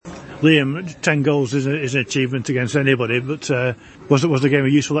Liam, 10 goals is an achievement against anybody, but was the game a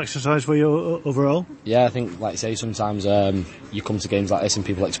useful exercise for you overall? Yeah, I think, like I say, sometimes you come to games like this and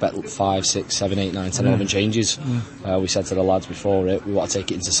people expect 5, 6, 7, 8, 9, 10, 11 changes. We said to the lads before it, we want to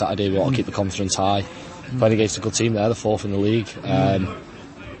take it into Saturday, we want to keep the confidence high. Playing against a good team there, the 4th in the league.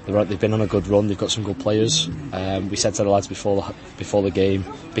 They've been on a good run, they've got some good players. We said to the lads before the game,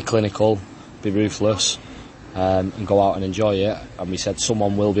 be clinical, be ruthless, and go out and enjoy it. And we said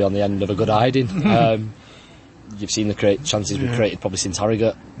someone will be on the end of a good hiding. You've seen the chances we've created probably since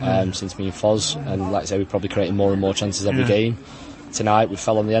Harrogate, since me and Foz, and like I say, we're probably creating more and more chances every game. Tonight we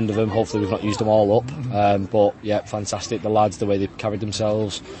fell on the end of them, hopefully we've not used them all up, but yeah, fantastic, the lads, the way they carried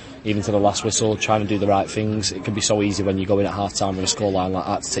themselves, even to the last whistle, trying to do the right things. It can be so easy when you go in at half time with a scoreline like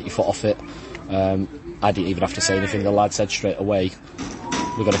that to take your foot off it. I didn't even have to say anything, the lad said straight away,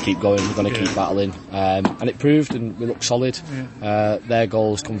 we're going to keep going, we're going to keep battling, and it proved, and we looked solid. Their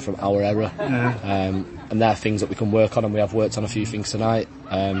goals come from our error, and they're things that we can work on, and we have worked on a few things tonight.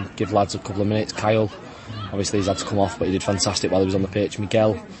 Give lads a couple of minutes. Kyle, obviously he's had to come off, but he did fantastic while he was on the pitch.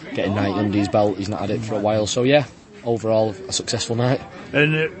 Miguel, getting 90 under his belt, he's not had it for a while, so yeah, overall a successful night.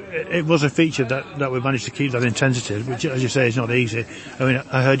 And it was a feature that we managed to keep that intensity, which, as you say, is not easy. I mean,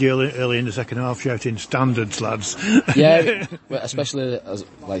 I heard you early in the second half shouting standards, lads. Yeah, especially as,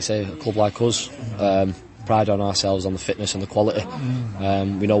 like I say, a club like us, pride on ourselves on the fitness and the quality.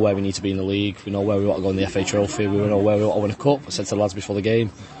 We know where we need to be in the league, we know where we want to go in the FA Trophy, we know where we want to win a cup. I said to the lads before the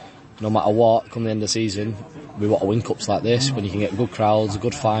game, no matter what, come the end of the season, we want to win cups like this, when you can get good crowds, a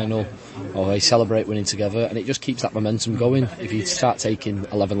good final, or they celebrate winning together, and it just keeps that momentum going. If you start taking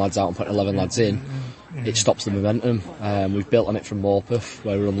 11 lads out and putting 11 lads in, it stops the momentum. We've built on it from Morpeth,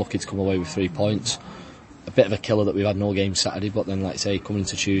 where we were unlucky to come away with 3 points. A bit of a killer that we've had no games Saturday, but then, like I say, coming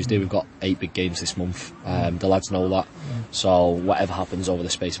to Tuesday, we've got 8 big games this month. The lads know that, so whatever happens over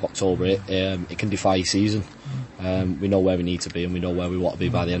the space of October, it can defy your season. We know where we need to be, and we know where we want to be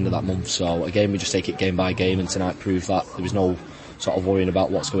by the end of that month. So again, we just take it game by game, and tonight proved that. There was no sort of worrying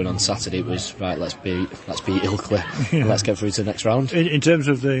about what's going on Saturday. It was right, let's beat Ilkley and let's get through to the next round. In terms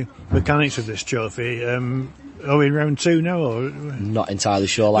of the mechanics of this trophy, are we in round 2 now, or? Not entirely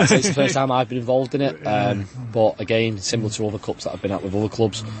sure. Like I say, it's the first time I've been involved in it, but again, similar to other cups that I've been at with other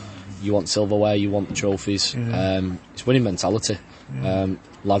clubs, you want silverware, you want the trophies. It's winning mentality.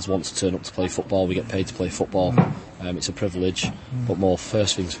 Lads want to turn up to play football, we get paid to play football. It's a privilege, but more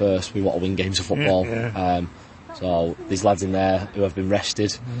first things first, we want to win games of football. So these lads in there who have been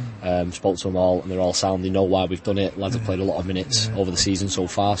rested, spoke to them all, and they're all sound, they know why we've done it. Lads have played a lot of minutes over the season so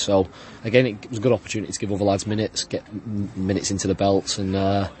far, so again, it was a good opportunity to give other lads minutes, get minutes into the belts, and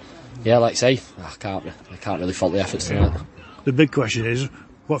yeah, like I say, I can't really fault the efforts tonight. The big question is,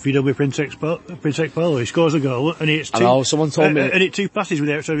 what have you done with Prince Ekpolo? He scores a goal and it's 2. I know, someone told me. And it 2 passes with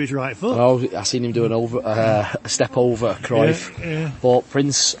the outside of his right foot. I know, I seen him do a step over Cruyff. But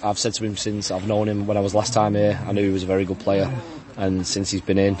Prince, I've said to him since I've known him when I was last time here, I knew he was a very good player. And since he's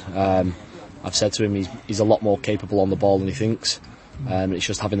been in, I've said to him he's a lot more capable on the ball than he thinks. It's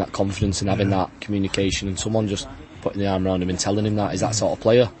just having that confidence and having that communication, and someone just putting the arm around him and telling him that he's that sort of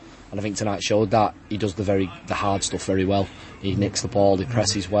player. And I think tonight showed that. He does the hard stuff very well. He nicks the ball, he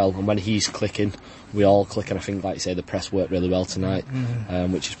presses well, and when he's clicking, we all click. And I think, like you say, the press worked really well tonight,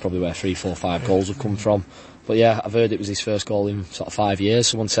 which is probably where 3, 4, 5 goals have come from. But yeah, I've heard it was his first goal in sort of 5 years,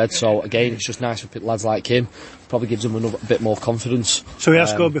 someone said. So again, it's just nice for lads like him. Probably gives them a bit more confidence. So he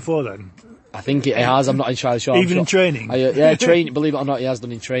has scored before then? I think he has, I'm not entirely sure. Even in training? Yeah, training, believe it or not, he has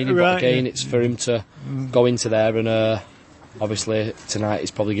done in training. Right, but again, it's for him to go into there and obviously tonight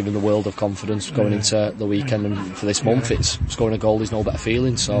is probably giving the world of confidence going into the weekend, and for this month it's scoring a goal is no better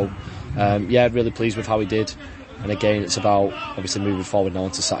feeling. So yeah, really pleased with how he did, and again it's about obviously moving forward now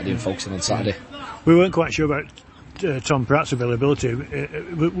onto Saturday and focusing on Saturday. We weren't quite sure about Tom Pratt's availability.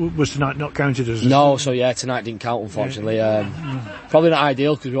 Was tonight not counted as? No, so yeah, tonight didn't count unfortunately. Probably not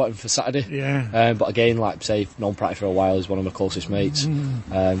ideal because we want him for Saturday. But again, like I say, known Pratty for a while, he's one of my closest mates.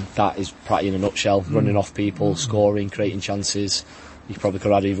 That is Pratty in a nutshell, running off people, scoring, creating chances. He probably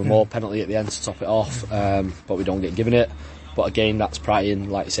could have had even more penalty at the end to top it off, but we don't get given it. But again, that's Pratty,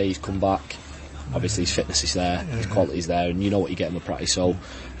 and like I say, he's come back. Obviously his fitness is there, his quality is there, and you know what you get with Pratty. So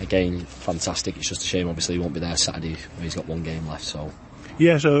again, fantastic. It's just a shame obviously he won't be there Saturday when he's got 1 game left. So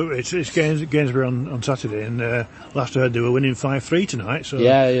yeah, so it's Gainsborough on Saturday, and last I heard they were winning 5-3 tonight. So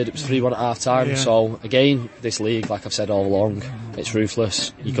yeah, it was 3-1 at half time. So again, this league, like I've said all along, it's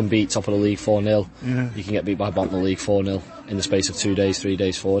ruthless. You can beat top of the league 4-0. You can get beat by bottom of the league 4-0 in the space of 2 days, 3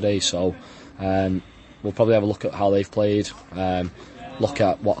 days, 4 days. So we'll probably have a look at how they've played. Look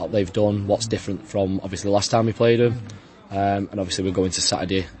at what they've done, what's different from obviously the last time we played them, And obviously we're going to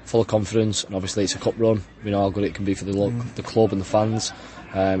Saturday full of confidence, and obviously it's a cup run. We know how good it can be for the club and the fans,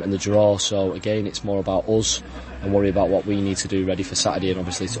 and the draw. So again, it's more about us and worry about what we need to do ready for Saturday, and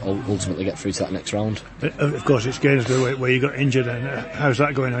obviously to ultimately get through to that next round. Of course, it's Guiseley where you got injured, and how's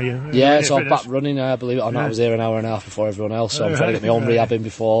that going? Are you? Yeah, so I'm back running. Believe it or not, I was here an hour and a half before everyone else, so I'm trying to get my own rehab in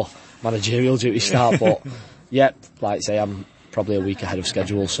before managerial duties start. But yeah, like I say, I'm probably a week ahead of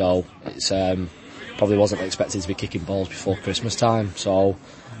schedule, so it's probably wasn't expected to be kicking balls before Christmas time. So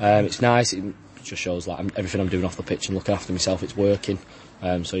it's nice. It just shows like everything I'm doing off the pitch and looking after myself, it's working.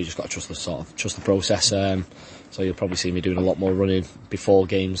 So you just got to trust the process. So you'll probably see me doing a lot more running before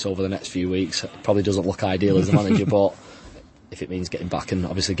games over the next few weeks. It probably doesn't look ideal as a manager, but if it means getting back and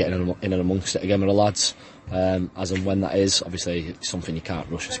obviously getting in and amongst it again with the lads, as and when that is, obviously it's something you can't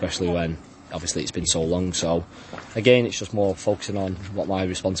rush, especially when obviously it's been so long. So again, it's just more focusing on what my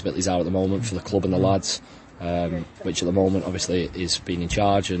responsibilities are at the moment for the club and the lads, which at the moment obviously is being in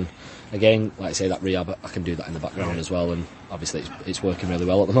charge. And again, like I say, that rehab, I can do that in the background as well, and obviously it's working really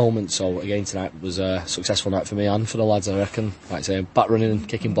well at the moment. So again, tonight was a successful night for me and for the lads, I reckon. Like I say, back running and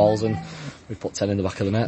kicking balls, and we've put 10 in the back of the net.